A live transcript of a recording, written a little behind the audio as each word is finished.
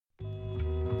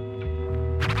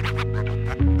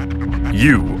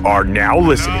You are now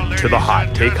listening to the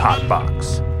Hot Take Hot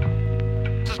Box.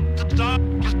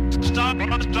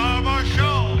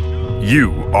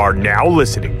 You are now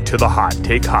listening to the Hot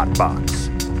Take Hot Box.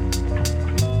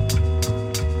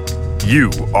 You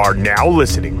are now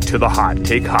listening to the Hot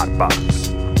Take Hot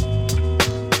Box.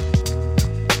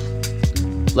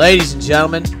 Ladies and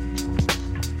gentlemen,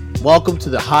 welcome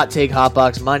to the Hot Take Hot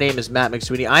Box. My name is Matt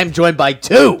McSweeney. I am joined by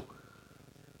two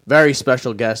very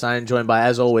special guests. I am joined by,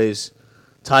 as always,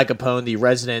 Ty Capone, the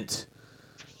resident,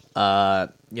 LA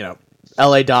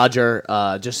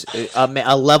Dodger, just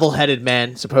a level-headed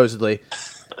man, supposedly.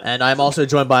 And I'm also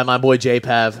joined by my boy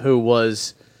J-Pav, who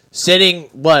was sitting,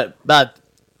 about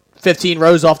 15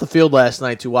 rows off the field last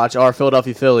night to watch our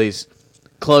Philadelphia Phillies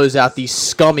close out the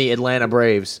scummy Atlanta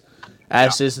Braves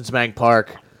at Citizens Bank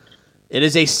Park. It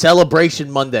is a celebration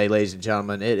Monday, ladies and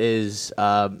gentlemen. It is,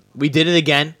 we did it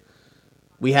again.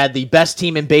 We had the best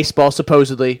team in baseball,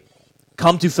 supposedly,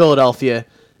 come to Philadelphia,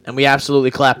 and we absolutely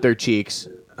clapped their cheeks.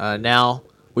 Now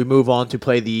we move on to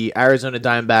play the Arizona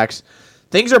Diamondbacks.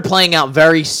 Things are playing out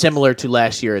very similar to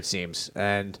last year, it seems,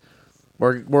 and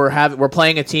we're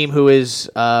playing a team who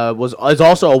is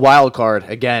also a wild card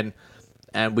again,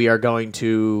 and we are going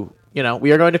to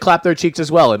clap their cheeks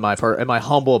as well, in my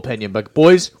humble opinion. But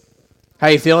boys, how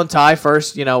you feeling, Ty?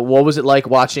 First, what was it like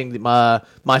watching my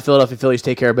Philadelphia Phillies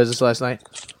take care of business last night?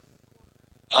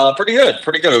 Pretty good.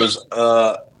 It was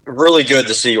really good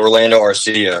to see Orlando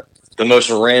Arcia, the most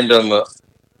random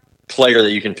player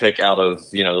that you can pick out of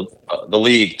the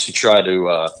league, to try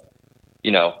to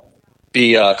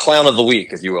be clown of the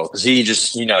week, if you will, because he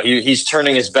just he's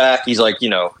turning his back. He's like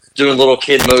doing little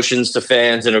kid motions to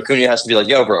fans, and Acuna has to be like,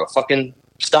 "Yo, bro, fucking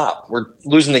stop! We're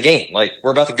losing the game. Like,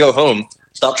 we're about to go home.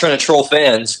 Stop trying to troll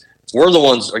fans. We're the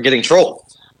ones are getting trolled."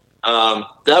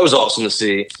 That was awesome to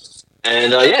see.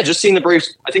 And, just seeing the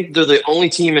Braves, I think they're the only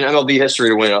team in MLB history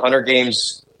to win 100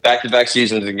 games back-to-back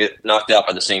seasons and get knocked out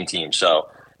by the same team. So,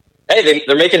 hey,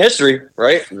 they're making history,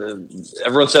 right?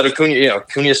 Everyone said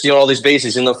Acuna stealing all these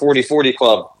bases in the 40-40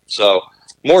 club. So,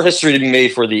 more history to be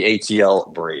made for the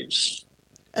ATL Braves.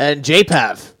 And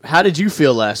J-Pav, how did you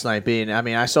feel last night?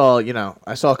 I saw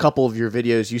a couple of your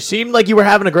videos. You seemed like you were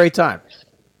having a great time.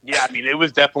 Yeah, it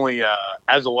was definitely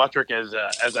as electric as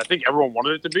I think everyone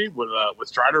wanted it to be with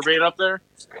Strider being up there.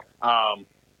 I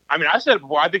said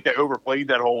before, I think they overplayed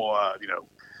that whole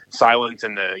silence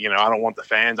and the I don't want the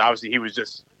fans. Obviously, he was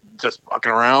just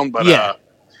fucking around, but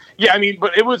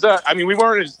but it was we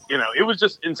weren't as it was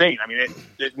just insane.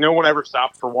 No one ever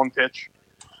stopped for one pitch.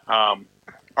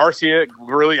 Arcia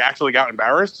really actually got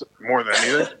embarrassed more than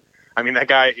anything. That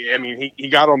guy. He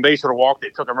got on base for a walk. They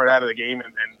took him right out of the game,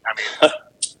 and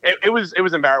It was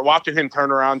embarrassing watching him turn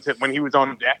around when he was on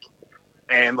the deck,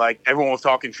 and everyone was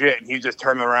talking shit, and he just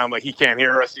turned around like he can't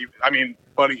hear us.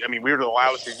 Buddy, we were the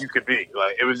loudest as you could be.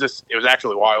 It was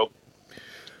actually wild.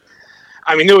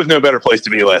 There was no better place to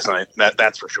be last night.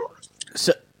 That's for sure.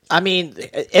 So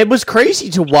it was crazy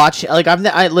to watch.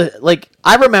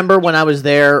 I remember when I was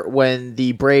there when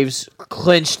the Braves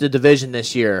clinched the division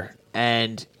this year,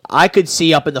 and I could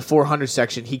see up in the 400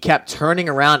 section, he kept turning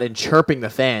around and chirping the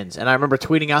fans. And I remember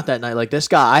tweeting out that night, this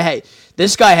guy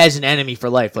has an enemy for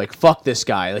life. Fuck this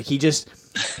guy. He's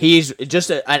just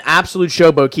an absolute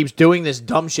showboat, keeps doing this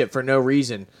dumb shit for no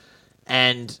reason.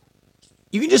 And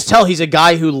you can just tell he's a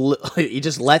guy who he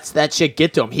just lets that shit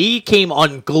get to him. He came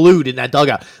unglued in that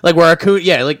dugout. Where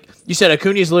Acuna, like you said,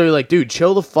 Acuna's literally dude,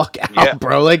 chill the fuck out,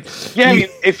 bro. I'd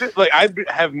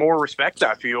have more respect,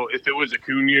 I feel, if it was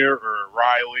Acuna or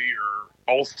Riley or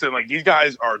Olsen. These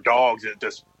guys are dogs that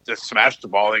just smash the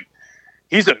ball.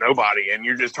 He's a nobody, and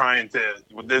you're just trying to.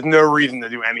 There's no reason to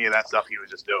do any of that stuff he was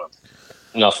just doing.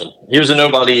 Nothing. He was a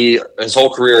nobody his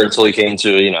whole career until he came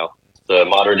to the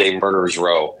modern day murderer's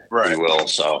row, if you will.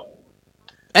 So,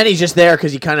 and he's just there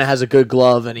because he kind of has a good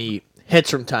glove and he hits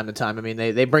from time to time.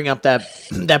 They bring up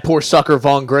that poor sucker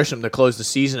Vaughn Grisham to close the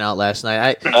season out last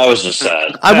night. That was just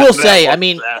sad. I will say,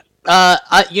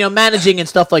 managing and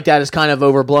stuff like that is kind of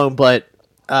overblown, but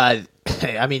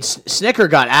Snicker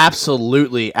got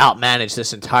absolutely outmanaged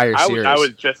this entire series. I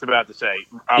was just about to say,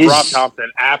 Rob Thompson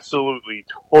absolutely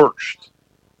torched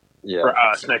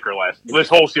Snicker this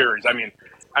whole series.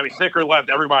 Snicker left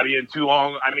everybody in too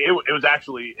long. It was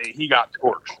actually he got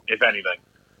torched, if anything.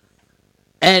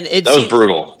 And that was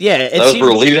brutal. Yeah, that was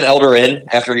brutal. Leaving Elder in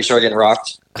after he started getting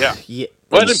rocked. Yeah.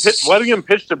 Letting him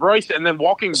pitch to Bryce and then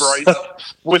walking Bryce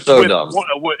with in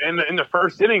the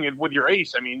first inning with your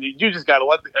ace. You just got to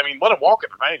let him walk it.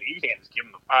 You can't just give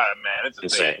him the man. It's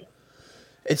insane.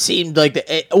 It seemed like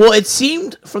it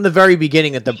seemed from the very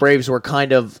beginning that the Braves were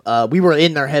kind of we were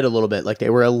in their head a little bit, like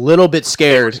they were a little bit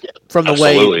scared from the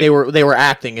way they were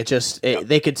acting.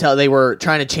 They could tell they were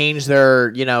trying to change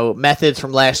their methods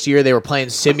from last year. They were playing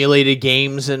simulated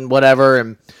games and whatever.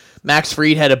 And Max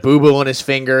Fried had a boo-boo on his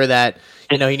finger that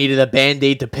he needed a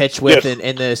Band-Aid to pitch with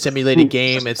in the simulated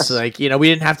game. It's like we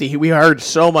didn't have to. We heard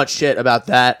so much shit about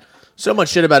that, so much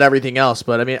shit about everything else.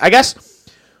 But I mean, I guess.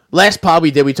 Last pod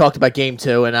we talked about Game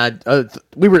 2, and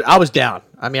I was down.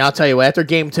 I mean, I'll tell you, after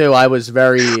Game 2, I was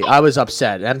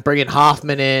upset. And bringing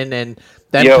Hoffman in and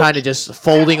then kind of just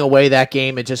folding away that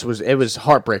game, it was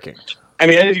heartbreaking. I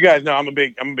mean, as you guys know, I'm a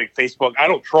big Facebook. I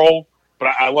don't troll, but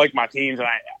I like my teams, and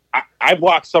I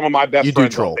blocked some of my best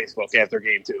friends on Facebook after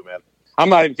Game 2, man. I'm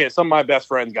not even kidding. Some of my best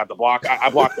friends got the block. I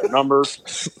blocked their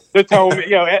numbers. They're telling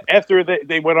me, after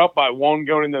they went up by 1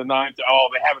 going into the 9th,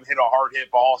 they haven't hit a hard hit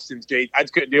ball since Jay. I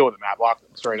just couldn't deal with them. I blocked them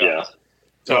straight up.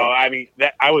 So, I mean,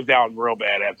 I was down real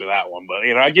bad after that one. But,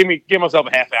 I give myself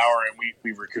a half hour and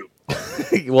we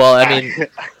recouped. Well, I mean,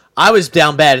 I was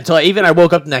down bad until I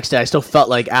woke up the next day. I still felt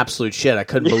like absolute shit. I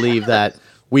couldn't believe that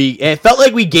it felt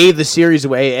like we gave the series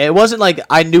away. It wasn't like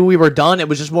I knew we were done. It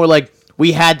was just more like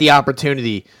we had the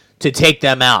opportunity to take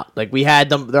them out. Like we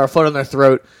had their foot on their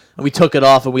throat, and we took it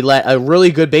off, and we let a really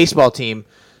good baseball team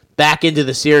back into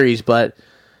the series. But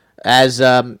as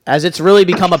it's really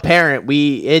become apparent,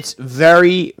 it's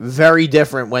very, very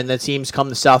different when the teams come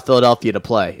to South Philadelphia to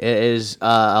play. It is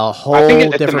a whole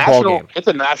different ballgame. It's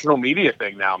a national media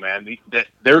thing now, man.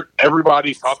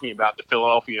 Everybody's talking about the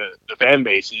fan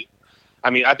base.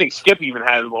 I mean, I think Skip even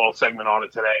had a little segment on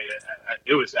it today.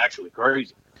 It was actually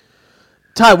crazy.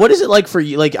 Ty, what is it like for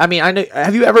you? Like, I mean,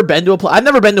 have you ever been to I've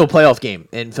never been to a playoff game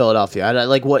in Philadelphia.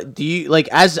 What do you like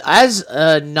as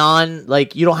a non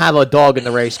you don't have a dog in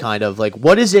the race kind of like?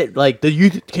 What is it like?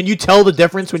 Can you tell the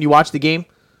difference when you watch the game?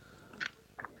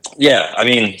 Yeah, I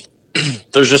mean,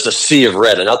 there's just a sea of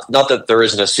red, and not that there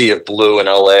isn't a sea of blue in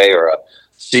LA or a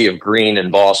sea of green in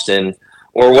Boston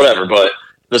or whatever, but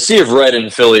the sea of red in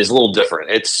Philly is a little different.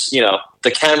 It's the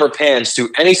camera pans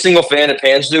to any single fan it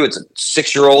pans to. It's a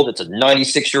 6-year-old. It's a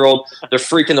 96-year-old. They're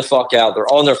freaking the fuck out.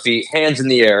 They're on their feet, hands in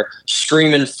the air,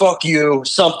 screaming, fuck you,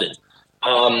 something.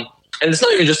 And it's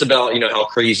not even just about, how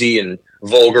crazy and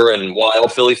vulgar and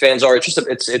wild Philly fans are.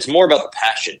 It's more about the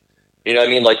passion. You know what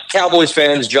I mean? Like Cowboys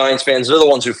fans, Giants fans, they're the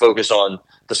ones who focus on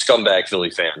the scumbag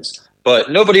Philly fans. But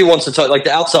nobody wants to talk, like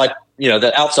the outside,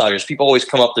 the outsiders. People always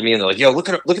come up to me and they're like, yo, look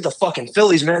at the fucking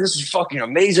Phillies, man. This is fucking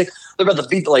amazing. They're about to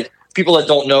beat, people that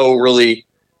don't know really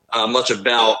much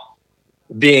about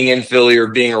being in Philly or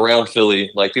being around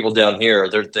Philly, like people down here,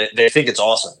 they think it's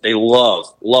awesome. They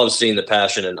love seeing the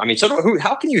passion. And I mean,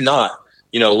 how can you not,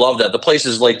 love that? The place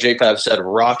is, like JPAP said,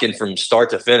 rocking from start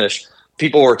to finish.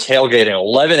 People were tailgating at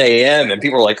 11 a.m. and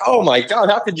people were like, oh my God,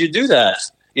 how could you do that?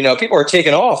 People are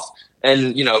taking off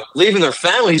and, leaving their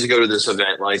families to go to this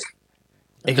event. Like,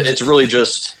 it's really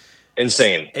just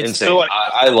insane. Insane.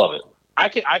 I love it. I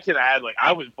can add,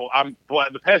 I'm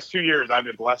the past 2 years I've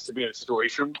been blessed to be in a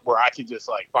situation where I can just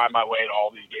find my way to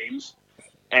all these games,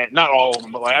 and not all of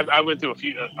them, but I went to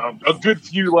a good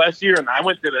few last year, and I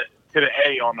went to the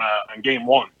A on game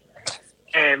 1,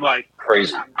 and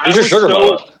crazy. Who's your sugar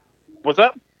mama? What's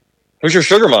up? Who's your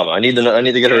sugar mama? I need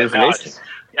to get her information.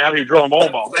 Out here drawing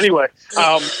balls. Anyway,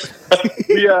 so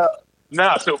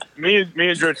me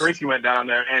and Joe Tracy went down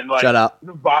there, and Shut up.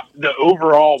 The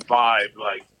overall vibe,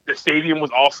 the stadium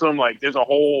was awesome. There's a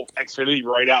whole Xfinity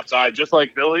right outside, just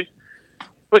like Philly.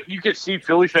 But you could see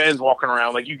Philly fans walking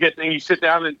around. You sit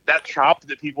down and that chop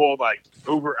that people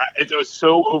it was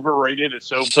so overrated. It's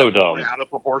so dumb, out of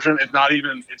proportion. It's not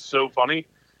even. It's so funny.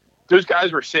 Those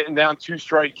guys were sitting down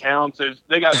 2-strike counts.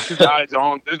 They got 2 guys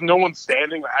on. There's no one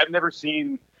standing. I've never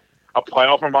seen a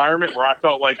playoff environment where I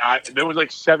felt like there was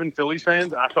 7 Phillies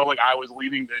fans, and I felt like I was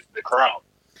leading the crowd.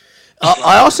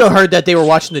 I also heard that they were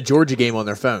watching the Georgia game on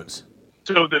their phones.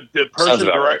 So the person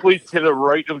directly to the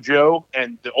right of Joe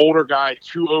and the older guy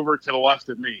 2 over to the left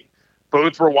of me,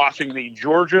 both were watching the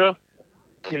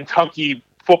Georgia-Kentucky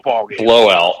football game.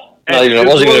 Blowout. It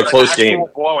wasn't even a close game.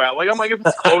 Blowout. I'm like, if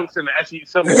it's close in the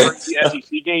some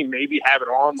SEC game, maybe have it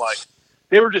on.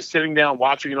 They were just sitting down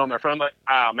watching it on their phone.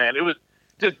 Man, it was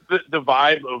just the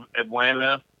vibe of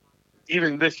Atlanta.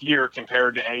 Even this year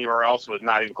compared to anywhere else was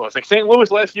not even close. St.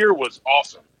 Louis last year was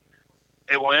awesome.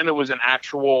 Atlanta was an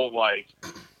actual,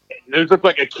 it looked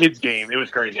like a kid's game. It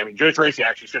was crazy. I mean, Joe Tracy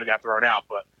actually should have got thrown out,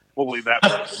 but we'll leave that for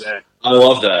another day. I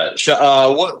love that.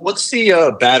 What's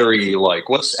the battery like?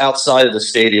 What's outside of the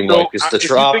stadium like? Is the if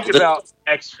you think about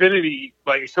Xfinity,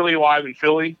 Philly Live in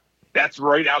Philly, that's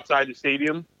right outside the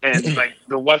stadium, and like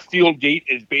the left field gate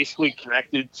is basically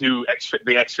connected to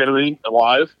the Xfinity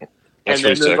Live, and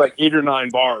then there's like 8 or 9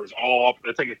 bars all up.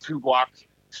 It's like a 2-block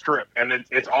strip, and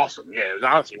it's awesome. Yeah, it's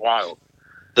honestly wild.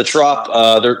 The Trop,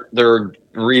 they're going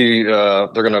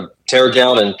to tear it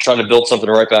down and try to build something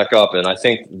right back up. And I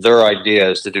think their idea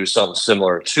is to do something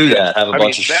similar to that. Have a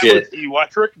bunch of shit. Was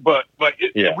electric, but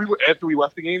after we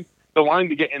left the game, the line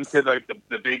to get into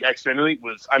the big Xfinity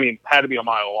was, had to be a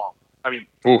mile long.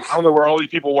 Oof. I don't know where all these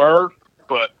people were,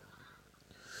 but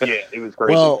yeah, it was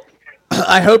crazy. Well,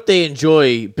 I hope they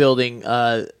enjoy building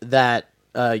that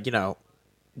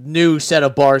new set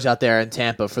of bars out there in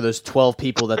Tampa for those 12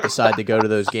 people that decide to go to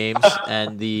those games,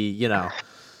 and the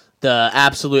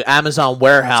absolute Amazon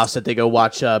warehouse that they go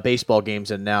watch baseball games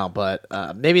in now. But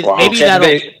maybe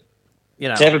Tampa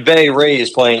Bay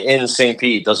Rays playing in St.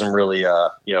 Pete doesn't really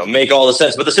make all the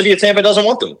sense. But the city of Tampa doesn't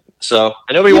want them, so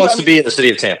and nobody wants to be in the city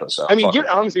of Tampa. So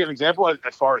honestly, an example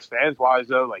as far as fans wise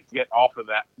though, like to get off of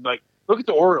that, like look at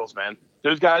the Orioles, man.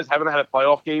 Those guys haven't had a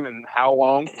playoff game in how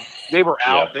long? They were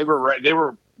out. Yeah. They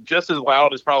were just as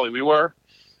loud as probably we were,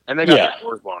 and they got their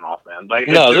doors blown off, man. Like,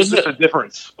 there's just a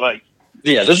difference. Like,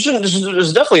 yeah, there's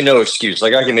definitely no excuse.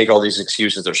 Like, I can make all these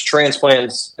excuses. There's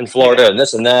transplants in Florida and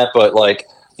this and that, but like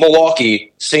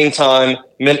Milwaukee, same time.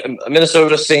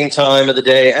 Minnesota, same time of the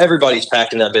day. Everybody's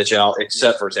packing that bitch out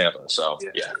except for Tampa. So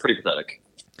yeah, pretty pathetic.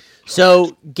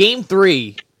 So Game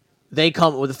 3. The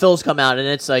Phils come out, and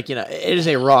it's like, it is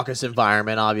a raucous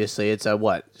environment, obviously. It's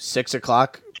a, 6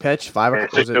 o'clock pitch? 5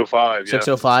 o'clock? 6:05,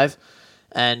 6:05.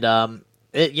 And,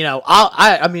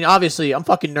 obviously, I'm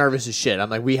fucking nervous as shit. I'm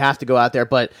like, we have to go out there.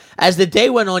 But as the day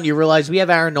went on, you realize we have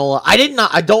Aaron Nola. I did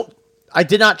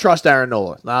not trust Aaron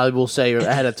Nola. I will say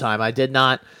ahead of time. I did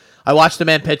not. I watched the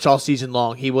man pitch all season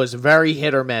long. He was very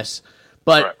hit or miss.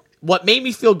 But what made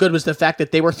me feel good was the fact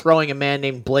that they were throwing a man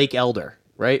named Blake Elder.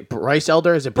 Right, Bryce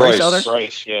Elder. Is it Bryce Elder?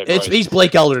 Bryce, yeah. Bryce. He's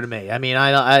Blake Elder to me.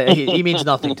 He means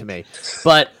nothing to me.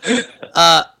 But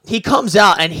he comes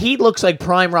out and he looks like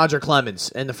prime Roger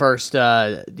Clemens in the first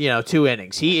 2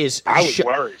 innings. He is. I was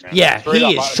worried, man. Yeah,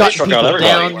 he is shutting people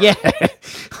down. Yeah,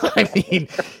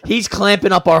 he's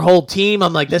clamping up our whole team.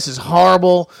 I'm like, this is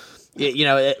horrible.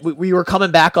 We were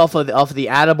coming back off of the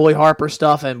Attaboy Harper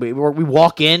stuff, and we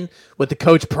walk in with the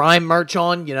Coach Prime merch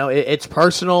on. It's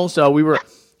personal, so we were.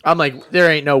 I'm like, there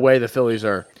ain't no way the Phillies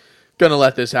are gonna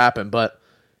let this happen. But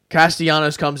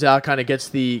Castellanos comes out, kind of gets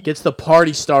the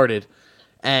party started,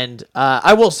 and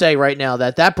I will say right now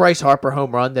that Bryce Harper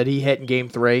home run that he hit in Game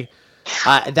 3,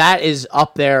 that is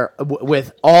up there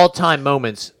with all-time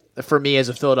moments for me as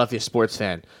a Philadelphia sports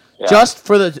fan. Yeah. Just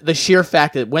for the sheer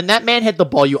fact that when that man hit the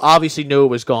ball, you obviously knew it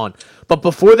was gone. But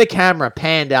before the camera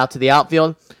panned out to the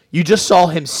outfield, you just saw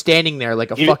him standing there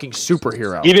like a fucking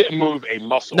superhero. He didn't move a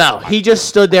muscle. No, he just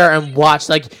stood there and watched.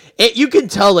 Like you can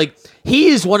tell, like he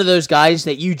is one of those guys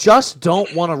that you just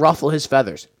don't want to ruffle his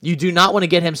feathers. You do not want to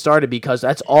get him started because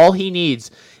that's all he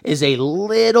needs is a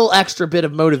little extra bit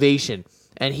of motivation.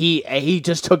 And he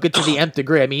just took it to the nth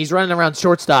degree. I mean, he's running around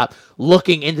shortstop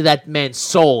looking into that man's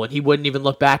soul, and he wouldn't even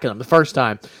look back at him the first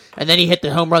time. And then he hit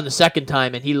the home run the second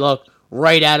time, and he looked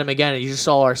right at him again, and you just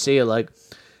saw Arcia like.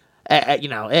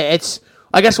 It's.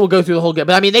 I guess we'll go through the whole game,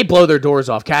 but I mean, they blow their doors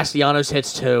off. Castellanos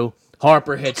hits 2,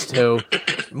 Harper hits 2,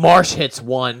 Marsh hits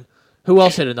 1. Who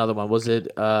else hit another one? Was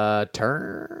it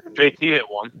Turner? JT hit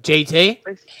 1. JT?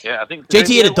 Yeah, I think JT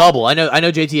hit a double. I know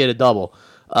JT hit a double.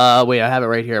 Wait, I have it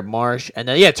right here. Marsh, and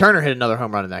then Turner hit another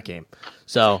home run in that game.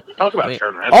 So talk about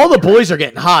Turner. All the boys are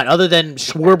getting hot, other than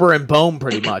Schwarber and Bohm.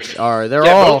 Pretty much are. They're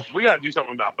all. We got to do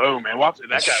something about Bohm, man. Watch that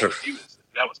guy.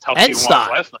 That was tough. And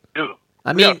Stott. Last night too.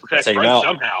 I mean, protect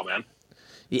somehow, man.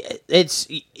 It's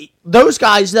those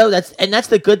guys though. That's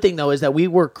the good thing though is that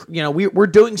we're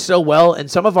doing so well, and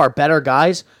some of our better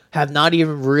guys have not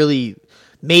even really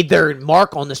made their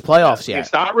mark on this playoffs yet.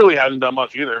 Stott really hasn't done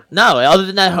much either. No, other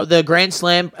than that, the grand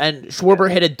slam and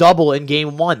Schwarber hit a double in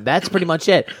Game 1. That's pretty much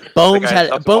it.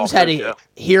 Bohm's had a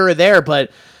here or there, but.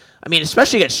 I mean,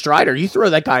 especially against Strider, you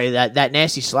throw that guy that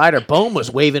nasty slider. Bohm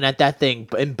was waving at that thing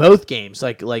in both games.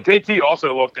 Like JT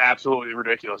also looked absolutely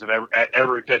ridiculous at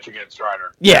every pitch against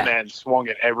Strider. Yeah, that man swung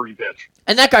at every pitch.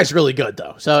 And that guy's really good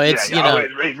though. So it's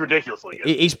he's ridiculously good.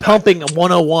 He's pumping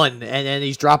 101 and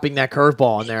he's dropping that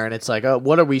curveball in there, and it's like, oh,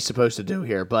 what are we supposed to do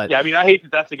here? But yeah, I mean, I hate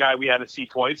that that's the guy we had to see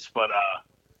twice, but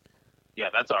yeah,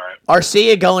 that's all right.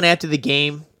 Arcia going after the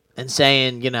game. And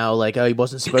saying, oh, he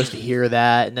wasn't supposed to hear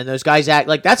that. And then those guys act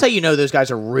like that's how you know those guys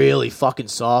are really fucking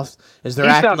soft. Is they're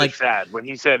acting like sad when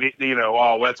he said,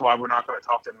 oh, that's why we're not going to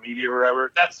talk to the media or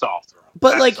whatever. That's soft.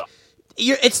 But that's soft.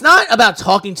 It's not about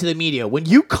talking to the media. When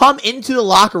you come into the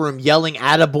locker room yelling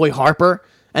 "Attaboy Harper,"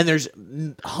 and there's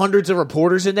hundreds of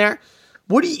reporters in there,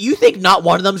 what do you think? Not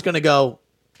one of them's going to go,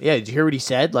 yeah, did you hear what he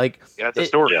said? Like, that's a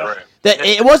story, right?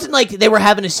 It wasn't like they were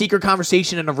having a secret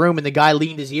conversation in a room and the guy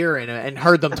leaned his ear in and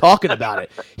heard them talking about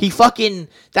it.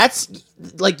 That's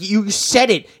like, you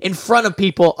said it in front of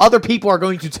people. Other people are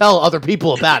going to tell other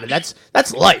people about it.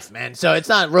 That's life, man. So it's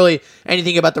not really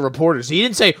anything about the reporters. He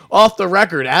didn't say off the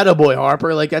record, attaboy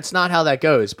Harper. Like, that's not how that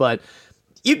goes. But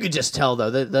you could just tell,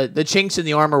 though, the chinks in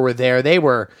the armor were there. They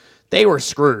were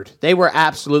screwed. They were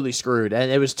absolutely screwed.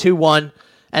 And it was 2-1.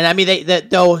 And I mean,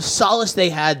 the solace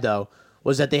they had, though,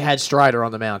 was that they had Strider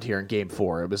on the mound here in Game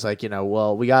 4. It was like,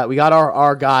 well, we got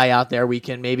our guy out there. We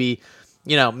can maybe,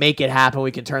 make it happen.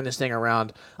 We can turn this thing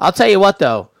around. I'll tell you what,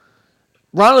 though.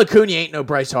 Ronald Acuna ain't no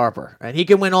Bryce Harper. And he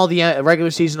can win all the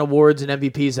regular season awards and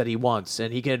MVPs that he wants.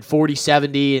 And he can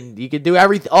 40-70, and he can do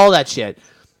all that shit.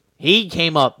 He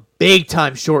came up big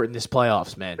time short in this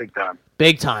playoffs, man. Big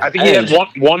time. I think he had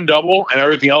one double, and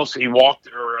everything else he walked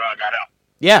or got out.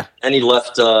 Yeah. And he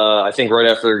left, I think, right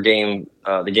after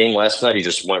the game last night. He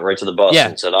just went right to the bus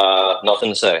and said,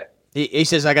 nothing to say. He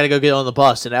says, I got to go get on the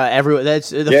bus. And everyone, that's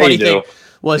the funny thing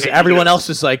was everyone else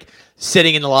was like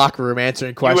sitting in the locker room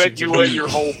answering questions. You and your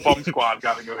whole bum squad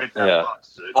got to go hit that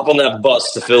bus. Hop on that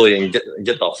bus to Philly and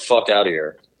get the fuck out of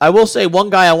here. I will say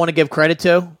one guy I want to give credit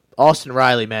to, Austin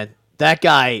Riley, man. That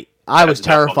guy, I was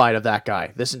terrified of that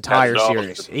guy this entire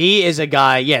series. He is a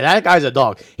guy, that guy's a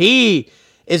dog. He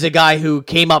is a guy who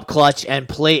came up clutch and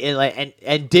played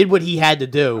and did what he had to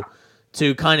do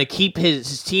to kind of keep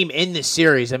his team in this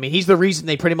series. I mean, he's the reason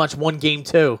they pretty much won Game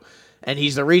 2, and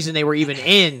he's the reason they were even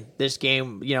in this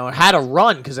game, had a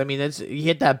run, because, I mean, he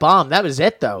hit that bomb. That was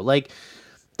it, though. Like,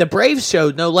 the Braves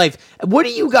showed no life. What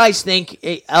do you guys think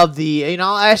of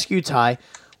I'll ask you, Ty,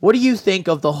 what do you think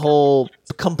of the whole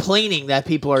complaining that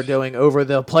people are doing over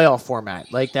the playoff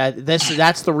format? Like,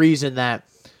 that's the reason that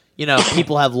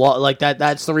people have like that.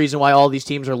 That's the reason why all these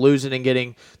teams are losing and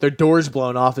getting their doors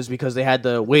blown off, is because they had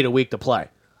to wait a week to play.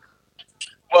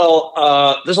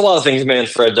 Well, there's a lot of things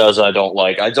Manfred does I don't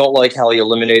like. I don't like how he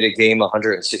eliminated game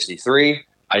 163.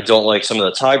 I don't like some of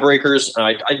the tiebreakers.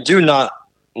 I do not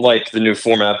like the new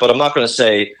format, but I'm not going to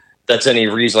say that's any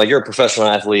reason. Like, you're a professional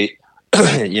athlete,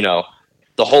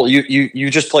 the whole you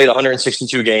just played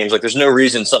 162 games. Like, there's no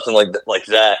reason something like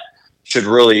that should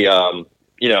really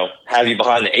have you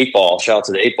behind the 8 ball. Shout out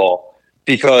to the 8 ball,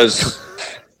 because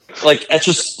like, that's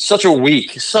just such a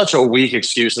weak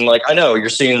excuse. And like, I know you're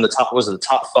seeing the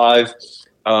top 5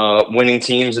 winning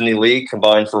teams in the league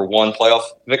combined for one playoff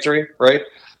victory, right?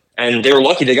 And they were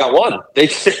lucky they got one.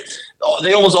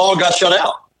 They almost all got shut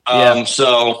out.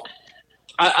 So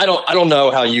I don't know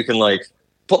how you can, like,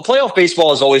 playoff baseball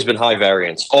has always been high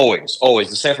variance. Always.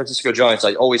 The San Francisco Giants,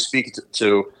 I always speak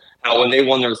to how when they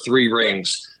won their 3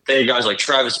 rings, they had guys like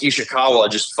Travis Ishikawa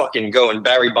just fucking going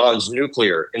Barry Bonds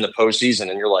nuclear in the postseason.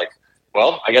 And you're like,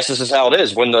 well, I guess this is how it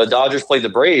is. When the Dodgers played the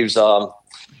Braves,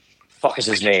 fuck is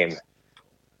his name?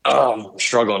 I'm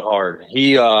struggling hard.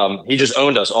 He just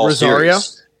owned us all Rosario?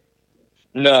 series.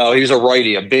 No, he was a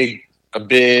righty, a big.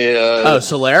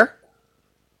 Soler?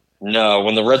 No,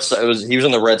 when the he was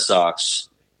in the Red Sox.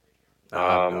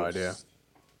 I have no idea.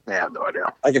 I have no idea.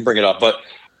 I can bring it up, but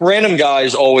random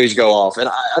guys always go off, and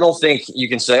I don't think you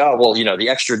can say, oh, well, the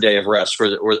extra day of rest or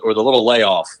the little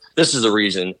layoff. This is the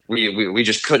reason we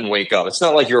just couldn't wake up. It's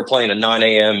not like you were playing a 9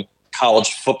 a.m.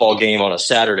 college football game on a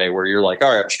Saturday where you're like,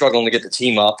 all right, I'm struggling to get the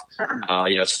team up.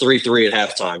 It's 3-3 at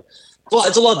halftime. Well,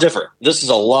 it's a lot different. This is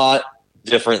a lot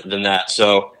different than that.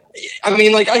 So, I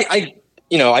mean, like,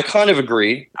 I kind of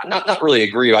agree. Not really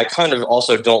agree. I kind of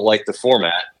also don't like the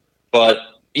format, but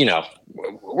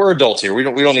we're adults here. We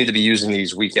don't need to be using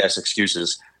these weak ass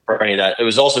excuses for any of that. It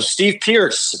was also Steve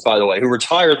Pierce, by the way, who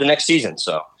retired the next season.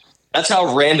 So that's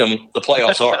how random the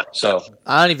playoffs are. So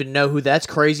I don't even know who. That's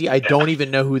crazy. I don't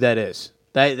even know who that is.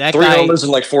 That 3 guy, homers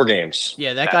in like 4 games.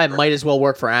 Yeah, that guy might as well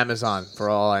work for Amazon for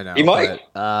all I know. He might.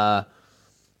 But,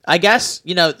 I guess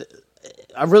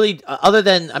I really, other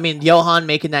than, I mean, Johan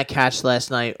making that catch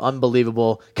last night,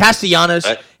 unbelievable. Castellanos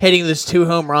hitting those 2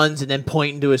 home runs and then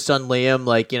pointing to his son Liam,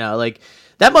 like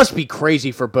that must be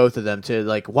crazy for both of them to,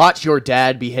 like, watch your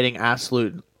dad be hitting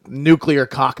absolute nuclear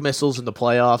cock missiles in the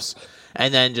playoffs,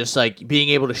 and then just, like, being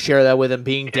able to share that with him,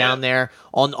 being down there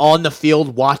on the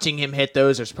field, watching him hit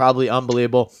those is probably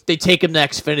unbelievable. They take him to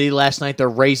Xfinity last night. They're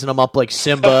raising him up like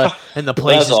Simba, and the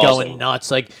place is awesome. going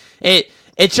nuts. Like,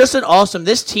 it's just an awesome.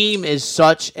 This team is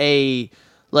such a,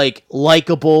 like,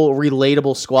 likable,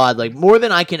 relatable squad. Like, more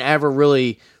than I can ever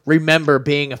really remember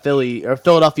being a Philly or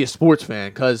Philadelphia sports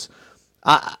fan. Because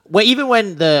even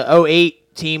when the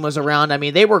 2008 team was around, I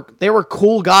mean, they were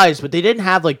cool guys, but they didn't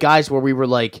have, like, guys where we were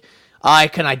like, I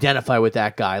can identify with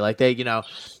that guy. Like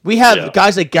we have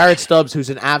guys like Garrett Stubbs, who's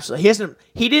an absolute.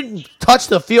 He didn't touch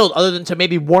the field other than to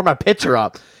maybe warm a pitcher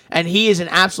up, and he is an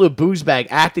absolute booze bag,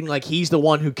 acting like he's the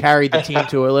one who carried the team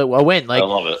to a win. Like I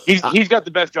love it. He's got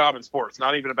the best job in sports.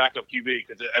 Not even a backup QB.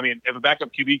 Because if a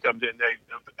backup QB comes in, they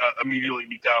immediately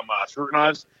become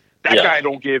scrutinized. That guy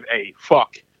don't give a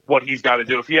fuck what he's got to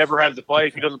do. If he ever has to play,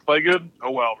 if he doesn't play good, oh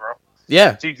well, bro.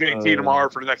 Yeah. CJT tomorrow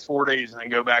for the next 4 days and then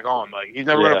go back on. Like he's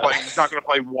never gonna play. He's not gonna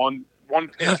play one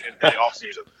pitch in the off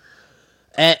season.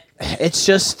 And it's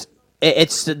just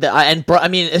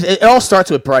it all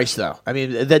starts with Bryce though. I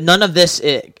mean that none of this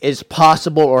is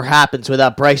possible or happens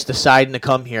without Bryce deciding to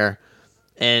come here.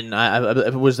 And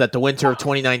it was that the winter of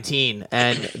 2019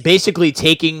 and basically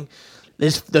taking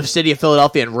the city of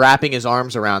Philadelphia and wrapping his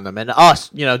arms around them, and us,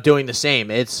 doing the same.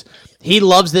 He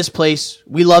loves this place.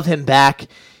 We love him back.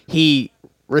 He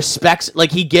respects,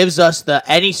 he gives us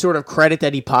any sort of credit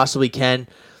that he possibly can.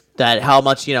 That how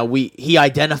much he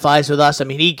identifies with us. I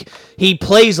mean, he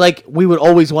plays like we would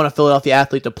always want a Philadelphia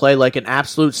athlete to play, like an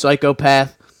absolute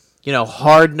psychopath.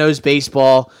 Hard-nosed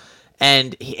baseball,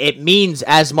 and it means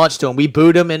as much to him. We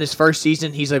booed him in his first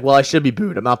season. He's like, well, I should be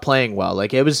booed. I'm not playing well.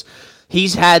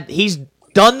 He's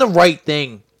done the right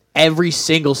thing every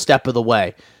single step of the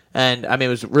way. And, it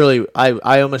was really –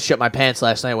 I almost shit my pants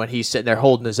last night when he's sitting there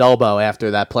holding his elbow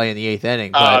after that play in the 8th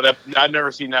inning. I've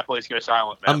never seen that place go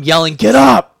silent, man. I'm yelling, get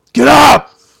up! Get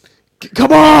up!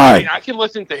 Come on! I can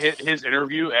listen to his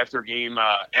interview after game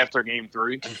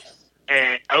 3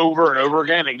 and over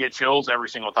again and get chills every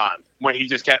single time. When he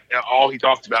just kept – all he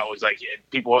talked about was,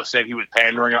 people said he was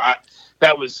pandering.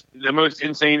 That was the most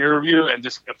insane interview, and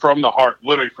just from the heart,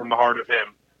 literally from the heart of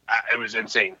him, it was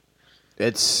insane.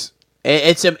 It's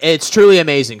truly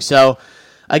amazing. So,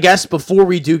 I guess before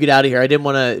we do get out of here, I didn't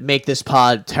want to make this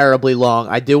pod terribly long.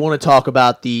 I do want to talk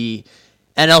about the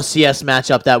NLCS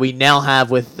matchup that we now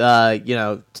have with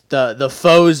the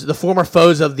foes, the former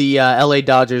foes of the LA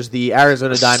Dodgers, the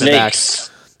Arizona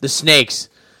Diamondbacks, the Snakes.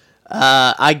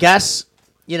 I guess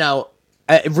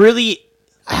really,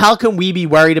 how can we be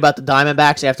worried about the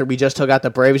Diamondbacks after we just took out the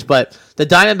Braves? But the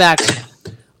Diamondbacks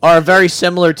are a very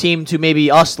similar team to maybe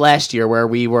us last year, where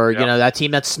we were, that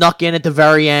team that snuck in at the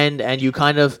very end, and you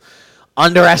kind of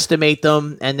underestimate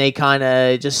them, and they kind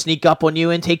of just sneak up on you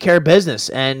and take care of business.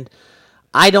 And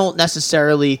I don't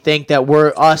necessarily think that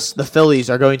the Phillies,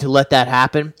 are going to let that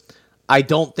happen. I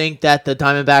don't think that the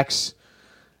Diamondbacks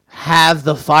have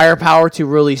the firepower to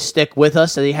really stick with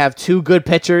us. So they have 2 good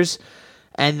pitchers,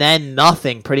 and then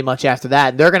nothing pretty much after that.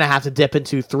 And they're going to have to dip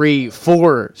into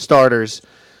 3-4 starters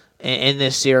in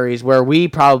this series, where we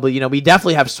probably, we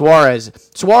definitely have Suarez.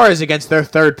 Suarez against their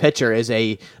third pitcher is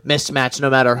a mismatch no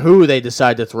matter who they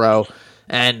decide to throw.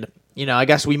 And, I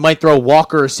guess we might throw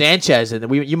Walker or Sanchez,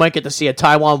 and you might get to see a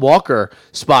Taiwan Walker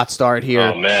spot start here.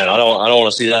 Oh, man, I don't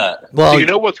want to see that. Well, you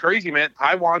know what's crazy, man?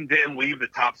 Taiwan didn't leave the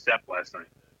top step last night.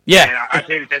 Yeah. And I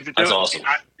paid attention to That's it. awesome.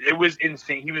 It was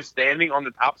insane. He was standing on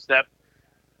the top step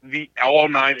all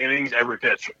 9 innings, every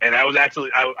pitch, and I was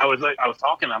actually, I was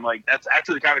talking. I'm like, that's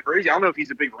actually kind of crazy. I don't know if he's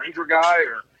a big Ranger guy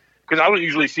or because I don't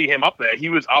usually see him up there. He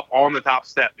was up on the top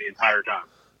step the entire time.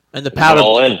 And the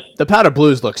Powder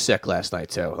Blues looked sick last night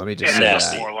too. Let me just say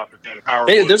that.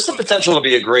 Hey, there's the potential to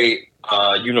be a great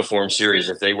uniform series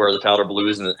if they wear the Powder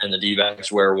Blues and the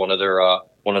D-backs wear one of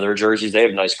their jerseys. They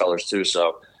have nice colors too,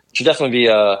 so it should definitely be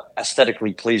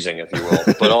aesthetically pleasing, if you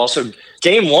will. But also,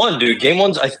 Game 1, dude. Game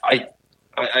 1's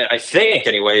I think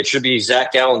anyway, it should be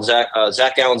Zach Gallen, Zach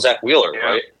Wheeler,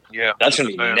 right? Yeah, that's going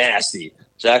to be nasty.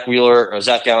 Zach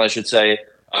Gallen, I should say,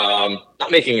 not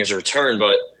making his return,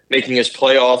 but making his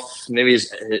playoff, maybe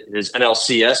his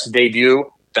NLCS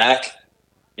debut back.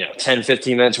 10,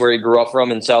 15 minutes where he grew up from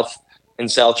in South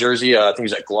Jersey. I think he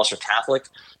was at Gloucester Catholic.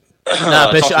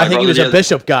 Bishop. I think he was a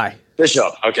Bishop guy.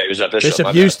 Bishop. Okay, he was at Bishop.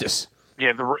 Bishop Eustace.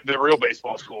 Yeah, the real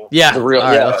baseball school. Yeah, the real.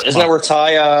 Isn't that where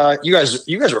Ty? You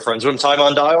guys were friends with him, Ty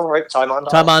Mondale, right? Ty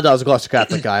Mondale was a Gloucester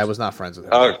Catholic guy. I was not friends with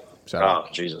him. Oh,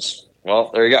 Jesus. Well,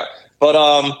 there you go. But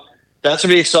that should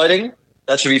be exciting.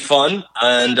 That should be fun.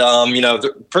 And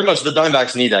pretty much the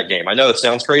Diamondbacks need that game. I know it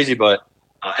sounds crazy, but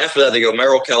after that they go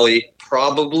Merrill Kelly,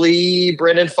 probably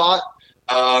Brandon Pfaadt.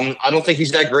 I don't think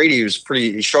he's that great. He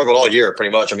struggled all year,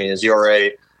 pretty much. I mean, his ERA,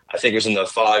 I think, was in the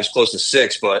 5s, close to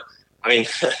 6. But I mean.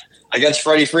 Against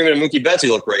Freddie Freeman and Mookie Betts, he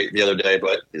looked great the other day,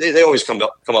 but they always come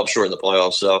up short in the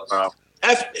playoffs. So,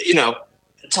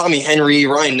 Tommy Henry,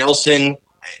 Ryan Nelson,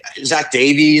 Zach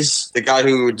Davies, the guy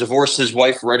who divorced his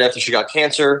wife right after she got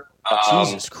cancer.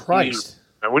 Jesus Christ!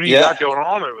 What do you got going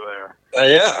on over there?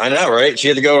 Yeah, I know, right? She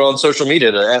had to go on social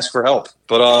media to ask for help,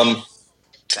 but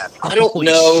I don't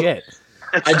know. Shit.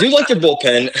 I do like their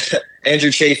bullpen.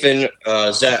 Andrew Chafin,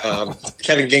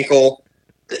 Kevin Ginkel.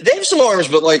 They have some arms,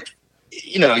 but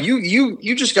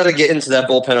you just got to get into that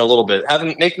bullpen a little bit.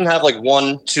 Make them have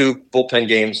 1-2 bullpen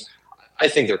games. I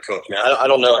think they're cooked, man. I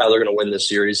don't know how they're going to win this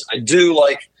series. I do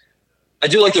like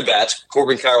their bats.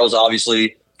 Corbin Carroll is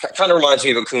obviously kind of reminds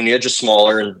me of Acuna, just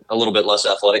smaller and a little bit less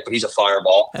athletic, but he's a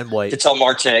fireball. And White. Ketel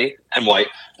Marte and White.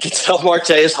 Ketel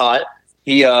Marte is hot.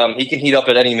 He can heat up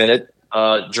at any minute.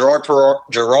 Geraldo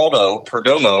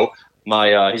Perdomo,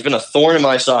 he's been a thorn in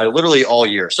my side literally all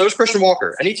year. So is Christian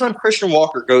Walker. Anytime Christian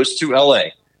Walker goes to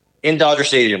L.A. in Dodger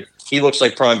Stadium, he looks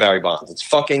like prime Barry Bonds. It's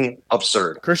fucking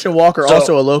absurd. Christian Walker,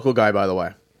 also a local guy, by the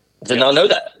way. Did not know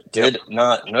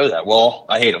that. Well,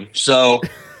 I hate him. So,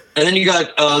 and then you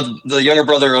got the younger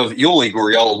brother of Yuli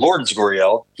Gurriel, Lourdes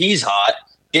Gurriel. He's hot.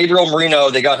 Gabriel Marino,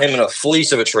 they got him in a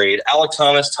fleece of a trade. Alec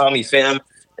Thomas, Tommy Pham,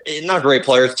 not great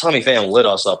players. Tommy Pham lit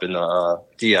us up in the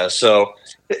DS. So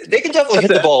they can definitely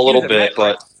hit the ball a little bit,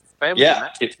 but he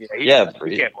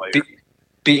can't play.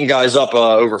 Beating guys up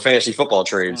over fantasy football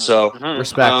trades. So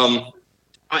respect.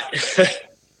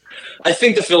 I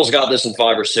think the Phils got this in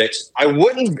 5 or 6. I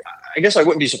guess I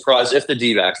wouldn't be surprised if the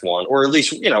D-backs won, or at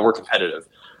least we're competitive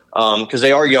because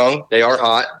they are young, they are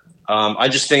hot. I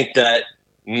just think that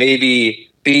maybe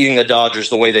beating the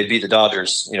Dodgers the way they beat the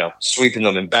Dodgers, sweeping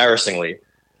them embarrassingly.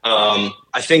 I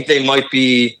think they might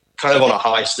be kind of on a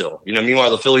high still. Meanwhile,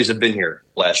 the Phillies have been here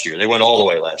last year. They went all the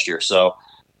way last year, so.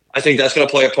 I think that's going to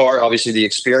play a part, obviously the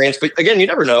experience. But, again, you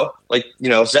never know.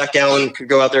 Zach Gallen could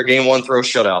go out there game 1, throw a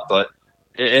shutout. But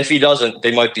if he doesn't,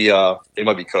 they might be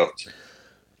cooked.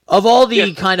 Of all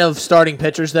the kind of starting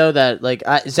pitchers, though, that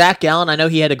Zach Gallen, I know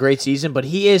he had a great season, but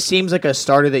seems like a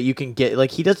starter that you can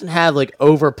get. He doesn't have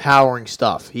overpowering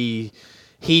stuff. He's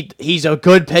a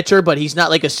good pitcher, but he's not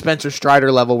like a Spencer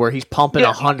Strider level where he's pumping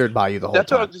 100 by you the whole time.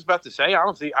 That's what I was just about to say.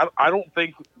 Honestly, I don't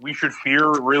think we should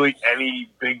fear really any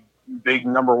big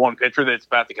number one pitcher that's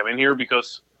about to come in here,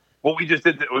 because what we just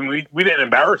did, when we didn't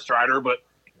embarrass Strider, but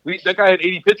that guy had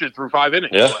 80 pitches through 5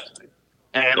 innings. Yeah.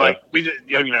 And we just,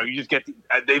 you just get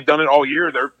they've done it all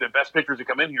year. They're the best pitchers that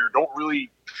come in here don't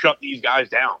really shut these guys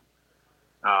down.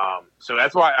 So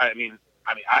that's why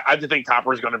I just think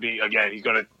Topper is going to be, again, he's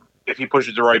going to, if he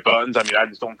pushes the right buttons. I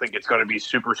just don't think it's going to be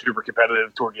super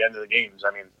competitive toward the end of the games.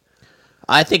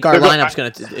 I think our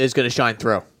lineup's is going to shine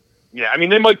through. Yeah,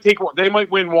 they might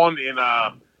win one in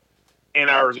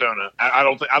Arizona. I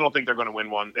don't think they're going to win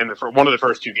one in one of the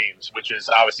first 2 games, which is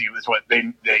obviously what they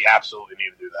absolutely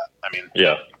need to do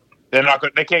that. They're not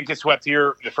good. They can't get swept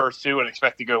here the first 2 and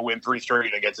expect to go win 3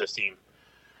 straight against this team.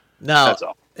 No, that's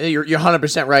all. You're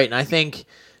 100% right, and I think,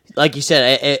 like you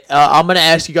said, I'm going to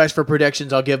ask you guys for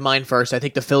predictions. I'll give mine first. I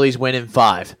think the Phillies win in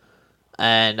 5,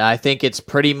 and I think it's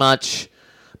pretty much.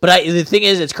 But the thing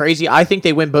is, it's crazy. I think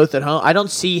they win both at home. I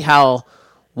don't see how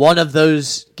one of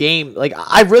those games.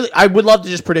 I would love to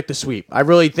just predict a sweep. I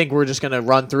really think we're just going to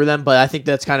run through them. But I think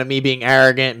that's kind of me being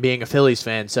arrogant and being a Phillies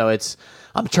fan. So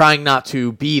I'm trying not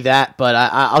to be that. But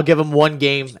I'll give them one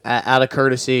game out of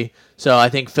courtesy. So I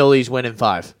think Phillies win in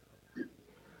 5.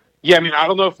 Yeah, I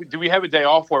don't know do we have a day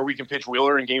off where we can pitch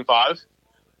Wheeler in Game 5?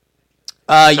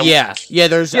 Yeah.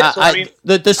 There's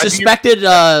the suspected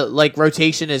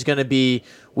rotation is going to be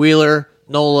Wheeler,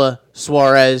 Nola,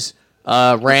 Suarez,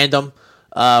 random.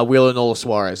 Wheeler, Nola,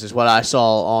 Suarez is what I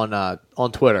saw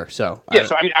on Twitter. So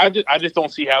I just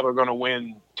don't see how they're going to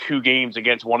win 2 games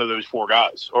against one of those 4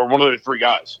 guys or one of those 3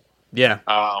 guys. Yeah.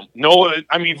 Nola,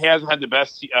 he hasn't had the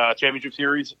best championship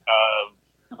series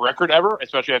record ever,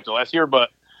 especially after last year.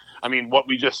 But what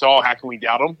we just saw, how can we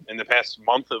doubt him in the past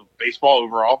month of baseball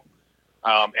overall?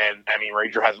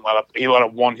 Ranger hasn't he let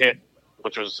up 1 hit,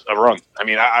 which was a run.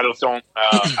 I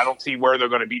don't see where they're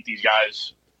going to beat these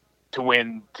guys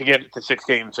to get to 6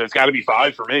 games. So it's got to be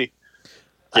 5 for me.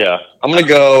 Yeah, I'm gonna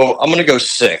go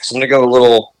 6. I'm gonna go a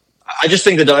little. I just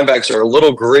think the Diamondbacks are a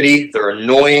little gritty. They're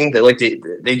annoying.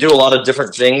 They do a lot of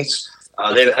different things.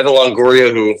 They have Evan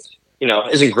Longoria, who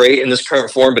isn't great in this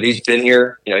current form, but he's been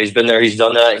here. He's been there. He's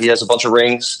done that. He has a bunch of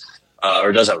rings.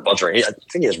 Or does have a bunch of rings. I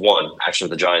think he has 1, actually,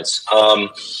 with the Giants.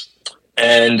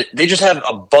 And they just have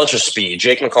a bunch of speed.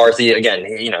 Jake McCarthy, again,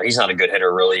 he's not a good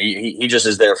hitter, really. He just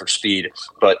is there for speed.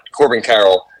 But Corbin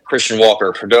Carroll, Christian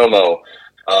Walker, Perdomo,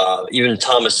 even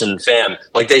Thomas and Pham,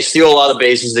 they steal a lot of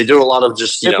bases. They do a lot of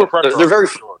just, they're very,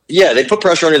 they put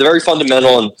pressure on you. They're very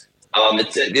fundamental, and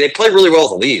they play really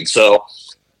well with the lead. So,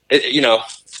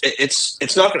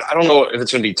 it's not gonna, I don't know if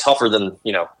it's going to be tougher than,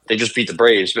 they just beat the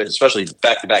Braves, but especially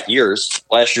back-to-back years.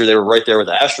 Last year, they were right there with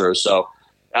the Astros. So,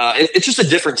 it's just a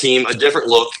different team, a different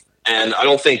look, and I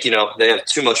don't think, they have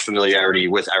too much familiarity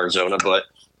with Arizona, but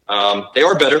They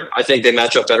are better. I think they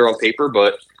match up better on paper,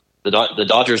 but the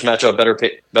Dodgers match up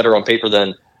better on paper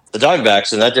than the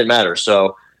Diamondbacks, and that didn't matter.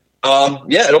 So,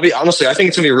 it'll be, honestly, I think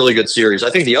it's going to be a really good series. I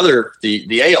think the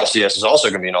ALCS is also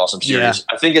going to be an awesome series.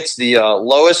 Yeah. I think it's the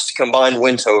lowest combined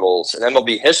win totals in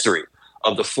MLB history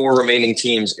of the 4 remaining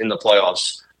teams in the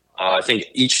playoffs. I think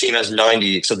each team has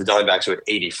 90, except the Diamondbacks with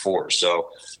 84. So,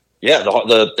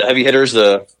 the heavy hitters,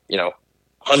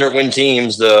 100-win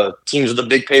teams, the teams with the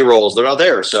big payrolls, they're not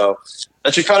there. So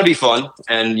that should kind of be fun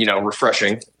and,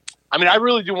 refreshing. I mean, I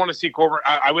really do want to see Corbin.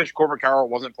 I wish Corbin Carroll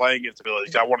wasn't playing against the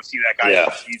Phillies. I want to see that guy.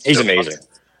 Yeah, he's amazing.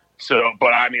 So,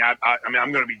 but I mean,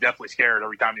 I'm going to be definitely scared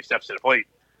every time he steps to the plate.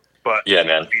 But yeah,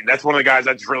 man, I mean, that's one of the guys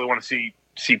I just really want to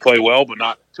see play well, but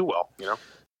not too well.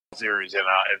 Series and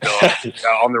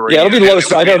on the it'll be low.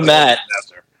 I know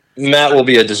Matt will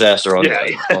be a disaster on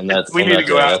that. We need to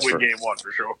go out and win game 1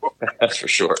 for sure. That's for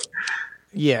sure.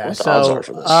 Yeah. What the odds are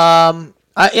for this?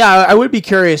 I would be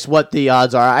curious what the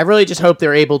odds are. I really just hope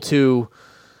they're able to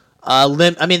I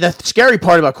mean, the scary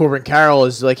part about Corbin Carroll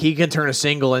is he can turn a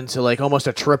single into almost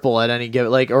a triple at any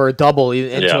given, or a double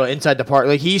into inside the park.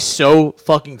 He's so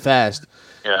fucking fast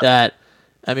that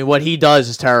I mean, what he does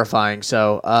is terrifying.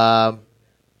 So,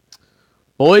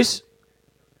 boys,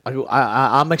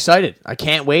 I'm excited. I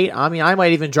can't wait. I mean, I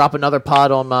might even drop another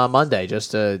pod on Monday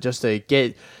just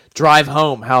to drive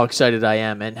home how excited I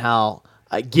am and how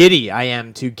giddy I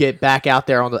am to get back out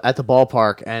there at the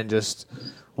ballpark and just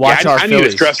watch our Phillies. I need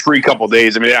a stress-free couple of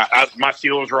days. I mean, my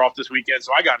Steelers are off this weekend,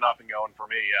 so I got nothing going for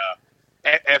me.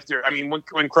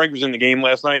 When Craig was in the game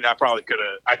last night, I probably could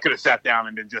have sat down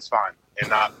and been just fine and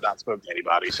not spoke to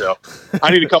anybody. So I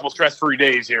need a couple stress-free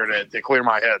days here to clear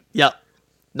my head. Yep.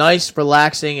 Nice,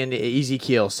 relaxing, and easy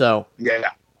keel. So,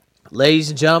 ladies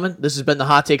and gentlemen, this has been the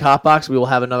Hot Take Hot Box. We will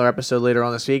have another episode later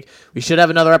on this week. We should have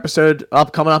another episode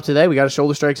coming up today. We got a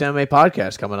Shoulder Strikes MMA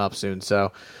podcast coming up soon.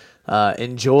 So,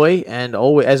 enjoy. And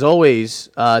as always,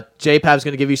 J-Pav's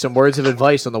going to give you some words of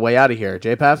advice on the way out of here.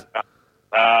 J-Pav?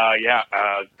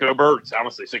 Go Birds.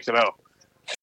 Honestly, 6-0.